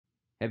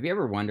Have you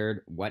ever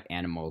wondered what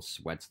animal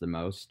sweats the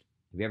most?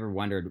 Have you ever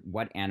wondered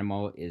what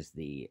animal is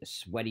the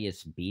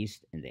sweatiest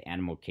beast in the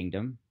animal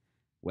kingdom?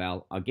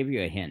 Well, I'll give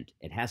you a hint.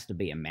 It has to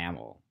be a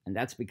mammal, and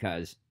that's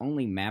because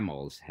only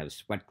mammals have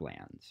sweat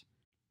glands.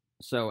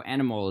 So,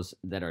 animals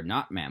that are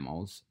not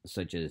mammals,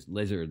 such as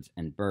lizards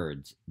and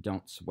birds,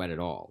 don't sweat at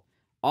all.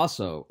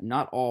 Also,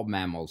 not all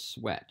mammals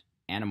sweat.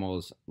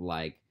 Animals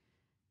like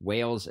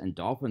whales and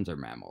dolphins are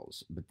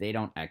mammals, but they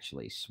don't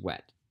actually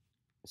sweat.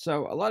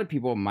 So, a lot of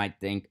people might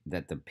think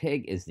that the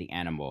pig is the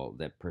animal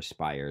that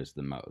perspires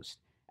the most.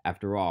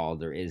 After all,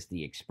 there is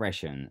the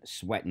expression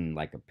sweating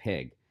like a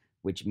pig,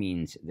 which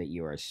means that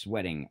you are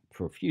sweating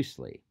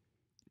profusely.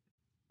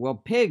 Well,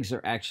 pigs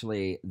are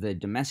actually the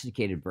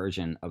domesticated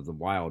version of the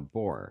wild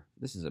boar.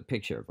 This is a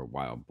picture of a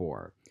wild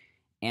boar.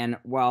 And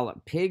while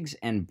pigs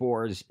and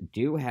boars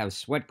do have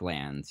sweat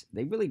glands,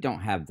 they really don't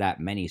have that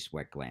many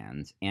sweat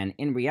glands. And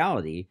in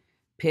reality,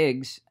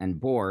 pigs and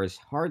boars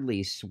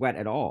hardly sweat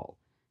at all.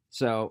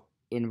 So,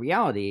 in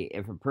reality,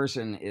 if a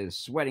person is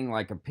sweating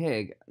like a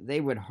pig, they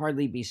would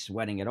hardly be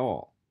sweating at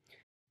all.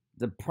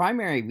 The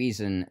primary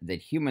reason that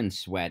humans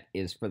sweat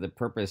is for the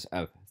purpose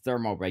of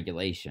thermal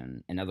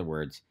regulation. In other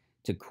words,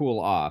 to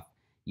cool off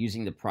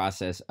using the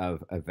process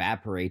of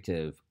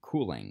evaporative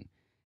cooling.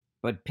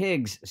 But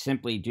pigs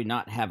simply do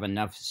not have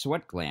enough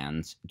sweat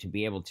glands to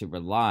be able to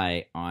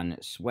rely on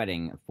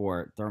sweating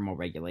for thermal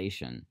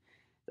regulation.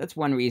 That's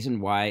one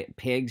reason why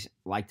pigs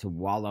like to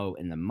wallow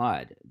in the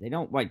mud. They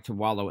don't like to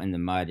wallow in the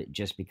mud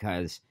just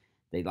because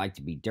they like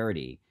to be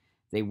dirty.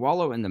 They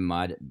wallow in the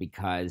mud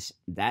because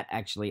that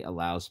actually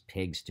allows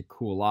pigs to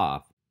cool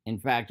off. In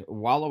fact,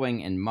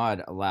 wallowing in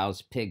mud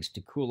allows pigs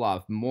to cool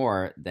off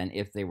more than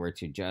if they were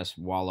to just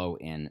wallow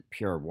in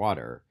pure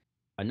water.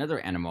 Another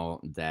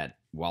animal that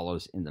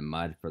wallows in the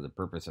mud for the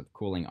purpose of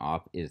cooling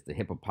off is the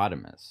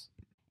hippopotamus.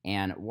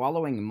 And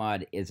wallowing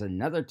mud is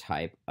another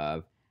type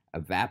of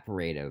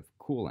evaporative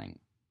cooling.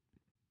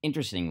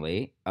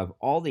 Interestingly, of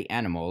all the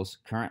animals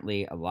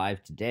currently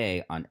alive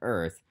today on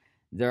Earth,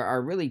 there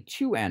are really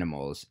two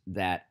animals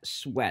that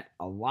sweat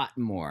a lot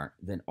more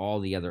than all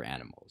the other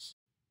animals.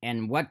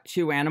 And what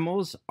two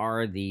animals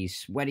are the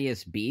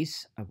sweatiest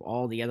beasts of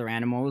all the other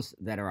animals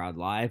that are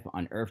alive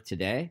on Earth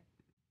today?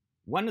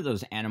 One of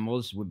those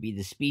animals would be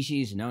the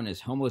species known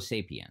as Homo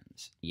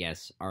sapiens.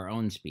 Yes, our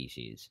own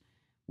species.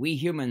 We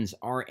humans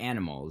are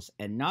animals,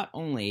 and not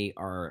only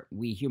are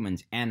we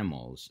humans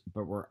animals,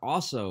 but we're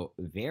also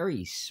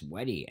very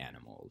sweaty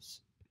animals.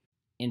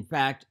 In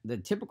fact, the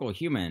typical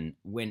human,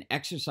 when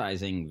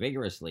exercising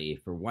vigorously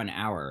for 1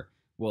 hour,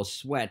 will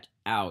sweat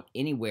out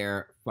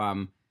anywhere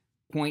from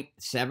zero point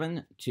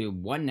 0.7 to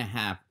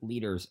 1.5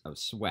 liters of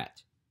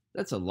sweat.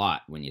 That's a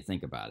lot when you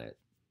think about it.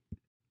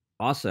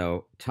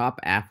 Also, top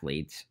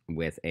athletes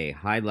with a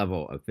high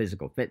level of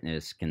physical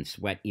fitness can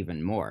sweat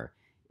even more.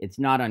 It's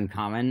not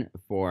uncommon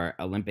for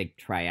Olympic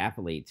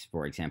triathletes,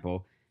 for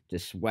example, to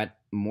sweat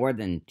more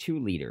than 2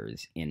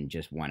 liters in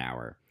just 1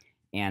 hour.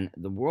 And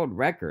the world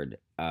record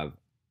of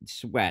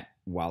sweat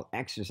while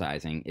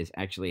exercising is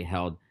actually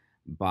held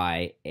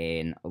by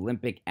an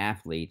Olympic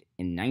athlete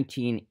in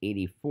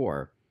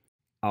 1984.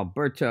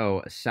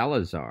 Alberto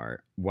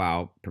Salazar,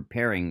 while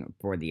preparing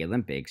for the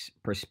Olympics,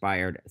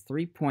 perspired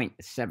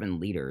 3.7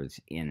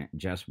 liters in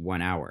just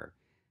 1 hour.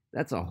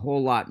 That's a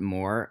whole lot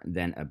more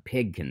than a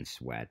pig can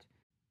sweat.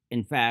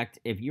 In fact,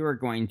 if you are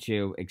going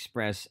to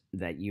express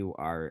that you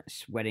are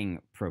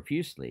sweating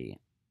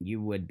profusely,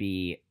 you would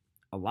be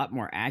a lot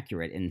more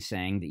accurate in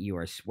saying that you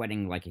are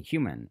sweating like a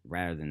human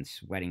rather than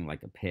sweating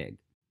like a pig.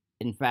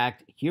 In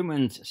fact,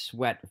 humans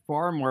sweat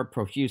far more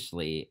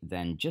profusely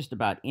than just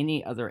about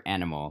any other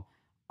animal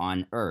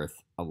on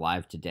Earth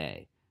alive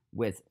today,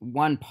 with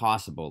one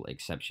possible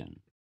exception.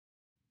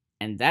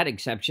 And that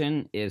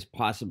exception is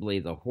possibly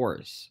the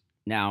horse.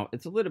 Now,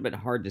 it's a little bit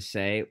hard to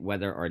say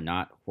whether or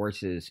not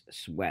horses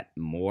sweat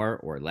more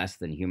or less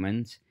than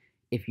humans.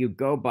 If you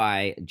go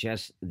by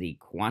just the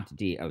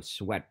quantity of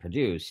sweat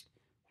produced,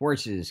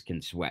 horses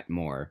can sweat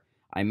more.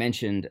 I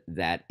mentioned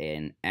that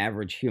an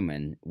average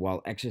human,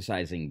 while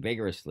exercising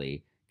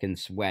vigorously, can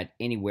sweat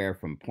anywhere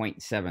from zero point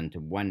 0.7 to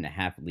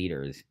 1.5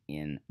 liters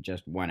in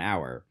just 1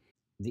 hour.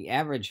 The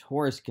average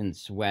horse can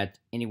sweat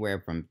anywhere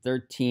from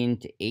 13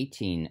 to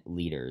 18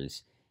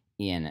 liters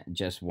in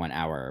just 1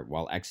 hour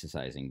while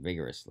exercising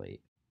vigorously.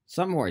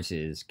 Some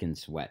horses can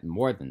sweat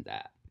more than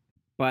that.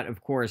 But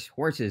of course,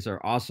 horses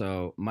are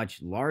also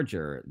much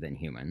larger than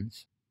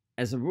humans.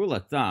 As a rule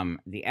of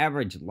thumb, the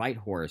average light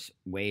horse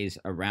weighs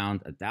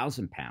around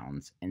 1,000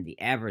 pounds, and the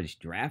average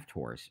draft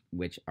horse,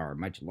 which are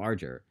much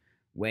larger,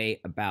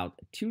 weigh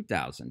about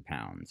 2,000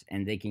 pounds,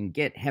 and they can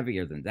get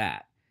heavier than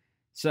that.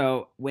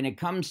 So, when it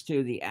comes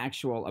to the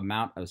actual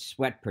amount of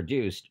sweat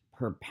produced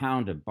per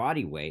pound of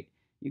body weight,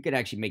 you could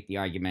actually make the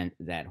argument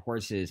that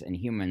horses and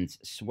humans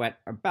sweat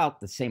about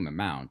the same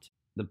amount.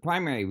 The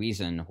primary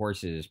reason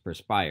horses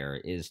perspire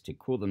is to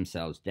cool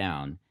themselves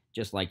down,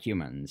 just like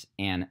humans.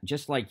 And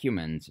just like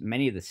humans,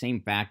 many of the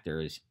same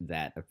factors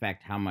that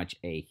affect how much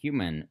a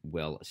human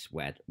will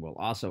sweat will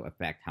also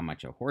affect how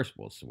much a horse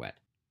will sweat.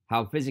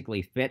 How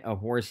physically fit a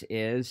horse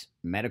is,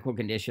 medical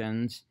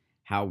conditions,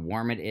 how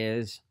warm it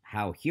is,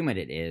 how humid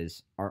it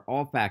is, are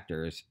all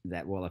factors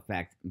that will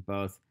affect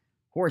both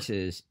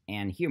horses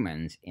and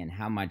humans in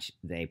how much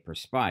they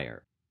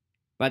perspire.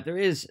 But there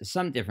is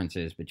some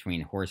differences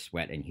between horse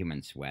sweat and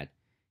human sweat.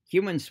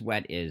 Human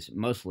sweat is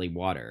mostly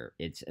water.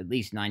 It's at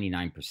least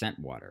 99%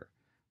 water.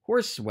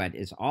 Horse sweat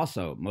is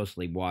also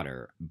mostly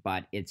water,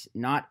 but it's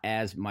not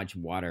as much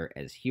water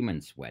as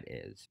human sweat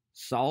is.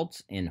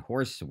 Salts in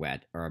horse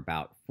sweat are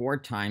about 4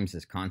 times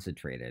as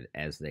concentrated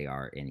as they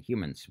are in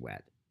human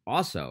sweat.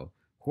 Also,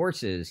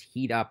 horses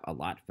heat up a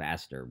lot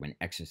faster when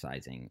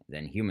exercising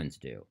than humans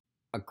do.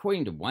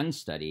 According to one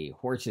study,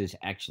 horses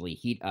actually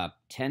heat up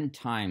 10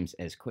 times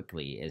as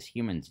quickly as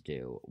humans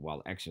do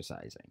while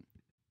exercising.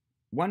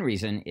 One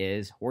reason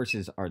is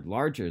horses are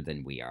larger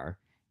than we are.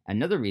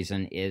 Another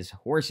reason is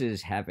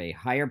horses have a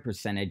higher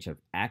percentage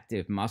of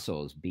active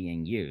muscles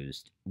being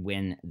used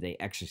when they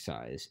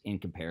exercise in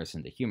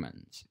comparison to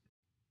humans.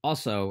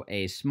 Also,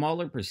 a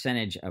smaller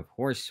percentage of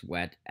horse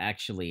sweat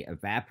actually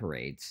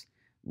evaporates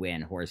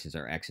when horses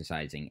are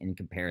exercising in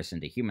comparison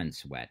to human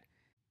sweat.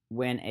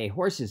 When a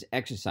horse is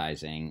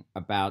exercising,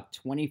 about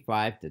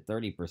 25 to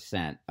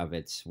 30% of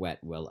its sweat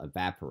will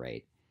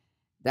evaporate.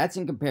 That's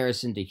in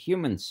comparison to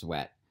human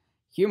sweat.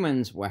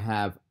 Humans will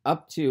have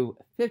up to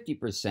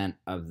 50%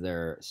 of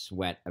their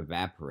sweat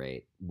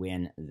evaporate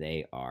when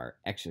they are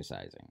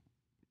exercising.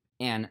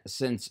 And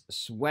since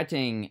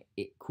sweating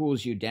it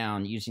cools you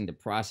down using the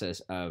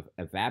process of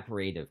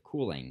evaporative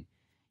cooling,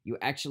 you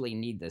actually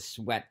need the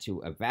sweat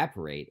to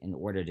evaporate in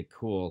order to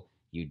cool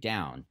you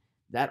down.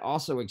 That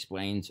also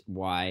explains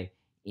why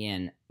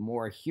in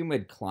more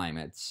humid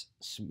climates,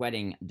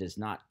 sweating does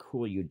not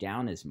cool you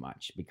down as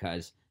much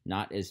because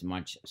not as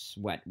much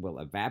sweat will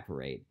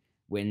evaporate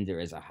when there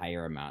is a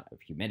higher amount of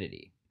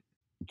humidity.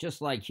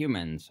 Just like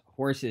humans,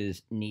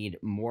 horses need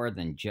more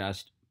than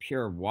just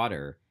pure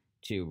water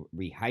to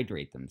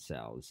rehydrate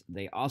themselves.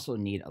 They also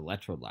need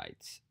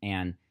electrolytes,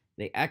 and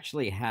they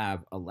actually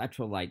have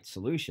electrolyte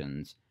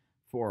solutions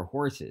for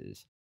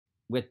horses.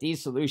 With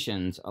these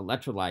solutions,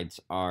 electrolytes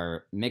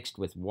are mixed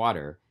with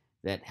water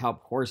that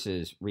help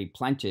horses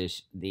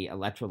replenish the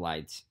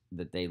electrolytes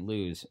that they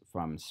lose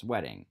from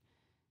sweating.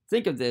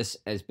 Think of this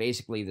as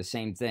basically the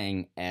same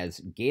thing as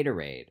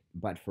Gatorade,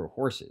 but for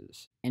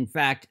horses. In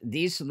fact,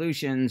 these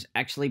solutions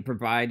actually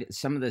provide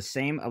some of the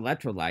same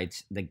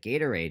electrolytes that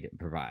Gatorade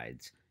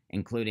provides,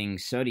 including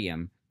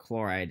sodium,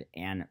 chloride,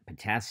 and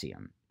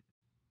potassium.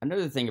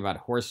 Another thing about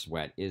horse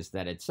sweat is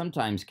that it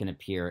sometimes can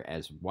appear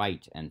as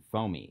white and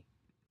foamy.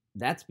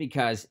 That's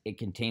because it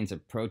contains a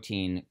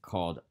protein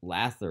called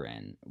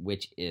lathyrin,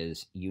 which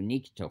is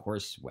unique to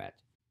horse sweat.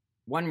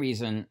 One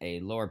reason a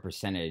lower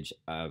percentage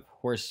of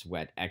horse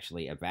sweat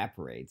actually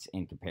evaporates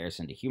in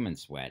comparison to human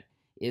sweat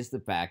is the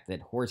fact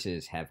that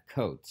horses have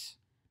coats.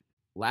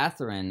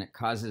 Lathyrin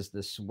causes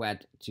the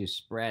sweat to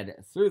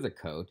spread through the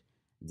coat,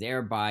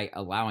 thereby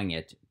allowing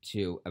it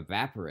to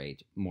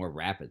evaporate more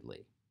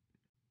rapidly.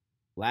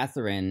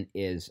 Lathyrin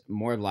is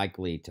more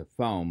likely to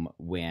foam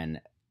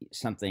when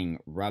something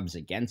rubs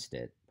against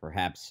it,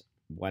 perhaps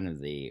one of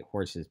the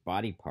horse's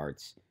body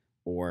parts,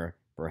 or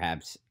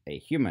perhaps a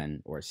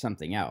human or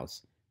something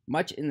else,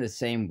 much in the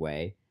same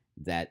way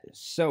that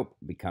soap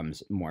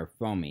becomes more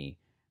foamy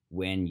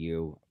when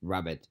you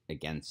rub it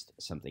against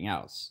something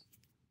else.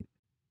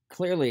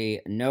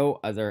 Clearly,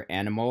 no other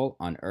animal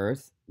on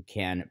Earth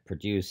can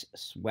produce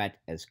sweat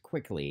as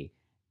quickly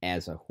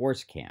as a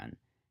horse can.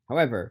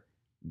 However,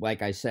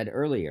 like I said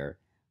earlier,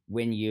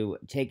 when you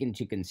take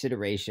into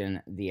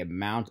consideration the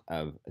amount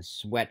of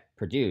sweat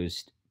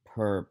produced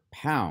per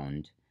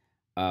pound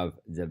of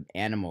the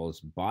animal's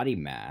body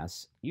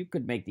mass, you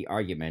could make the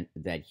argument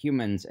that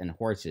humans and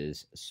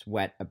horses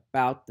sweat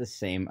about the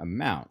same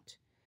amount.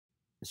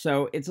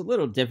 So it's a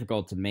little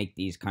difficult to make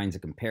these kinds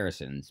of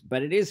comparisons,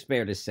 but it is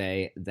fair to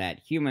say that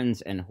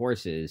humans and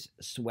horses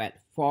sweat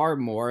far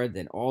more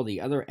than all the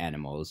other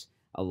animals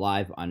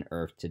alive on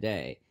Earth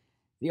today.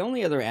 The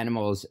only other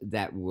animals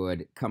that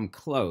would come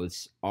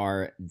close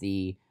are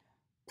the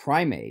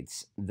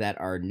primates that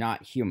are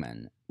not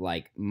human,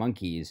 like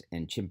monkeys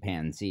and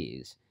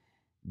chimpanzees.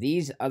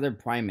 These other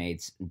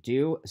primates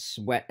do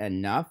sweat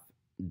enough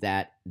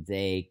that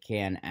they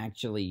can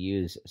actually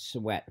use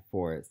sweat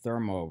for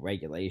thermal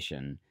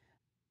regulation,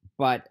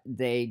 but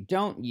they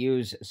don't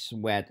use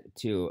sweat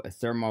to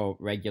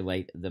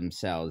thermoregulate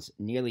themselves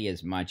nearly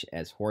as much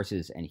as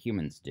horses and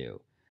humans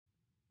do.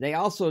 They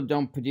also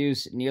don't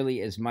produce nearly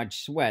as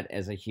much sweat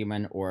as a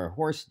human or a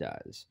horse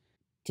does.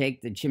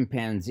 Take the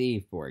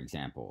chimpanzee, for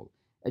example.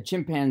 A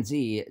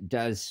chimpanzee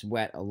does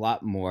sweat a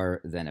lot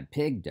more than a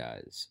pig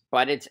does,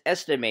 but it's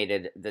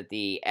estimated that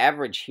the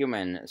average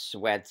human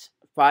sweats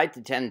 5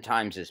 to 10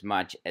 times as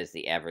much as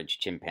the average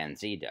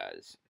chimpanzee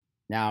does.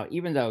 Now,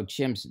 even though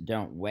chimps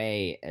don't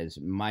weigh as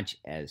much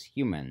as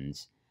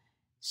humans,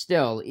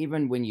 still,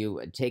 even when you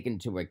take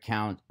into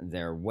account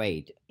their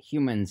weight,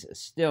 humans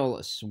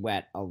still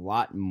sweat a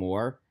lot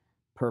more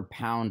per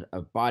pound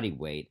of body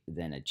weight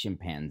than a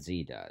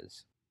chimpanzee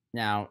does.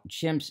 Now,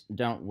 chimps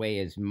don't weigh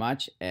as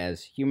much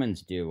as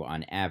humans do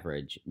on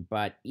average,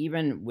 but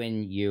even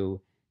when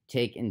you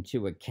take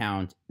into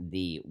account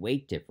the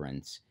weight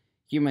difference,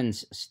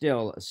 humans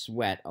still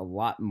sweat a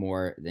lot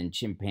more than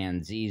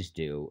chimpanzees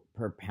do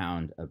per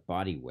pound of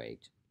body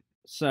weight.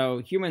 So,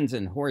 humans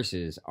and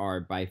horses are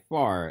by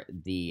far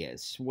the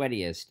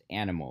sweatiest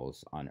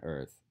animals on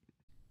Earth.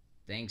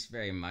 Thanks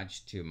very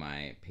much to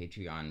my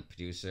Patreon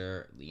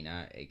producer,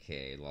 Lena,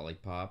 aka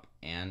Lollipop,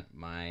 and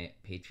my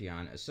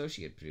Patreon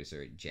associate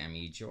producer,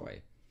 Jamie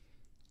Joy.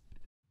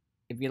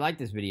 If you like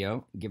this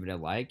video, give it a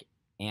like,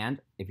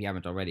 and if you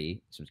haven't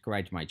already,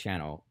 subscribe to my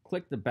channel.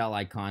 Click the bell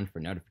icon for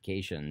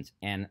notifications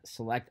and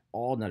select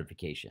all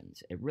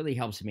notifications. It really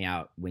helps me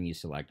out when you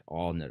select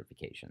all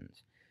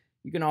notifications.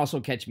 You can also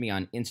catch me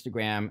on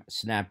Instagram,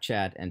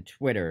 Snapchat, and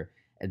Twitter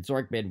at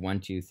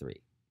ZorkBid123.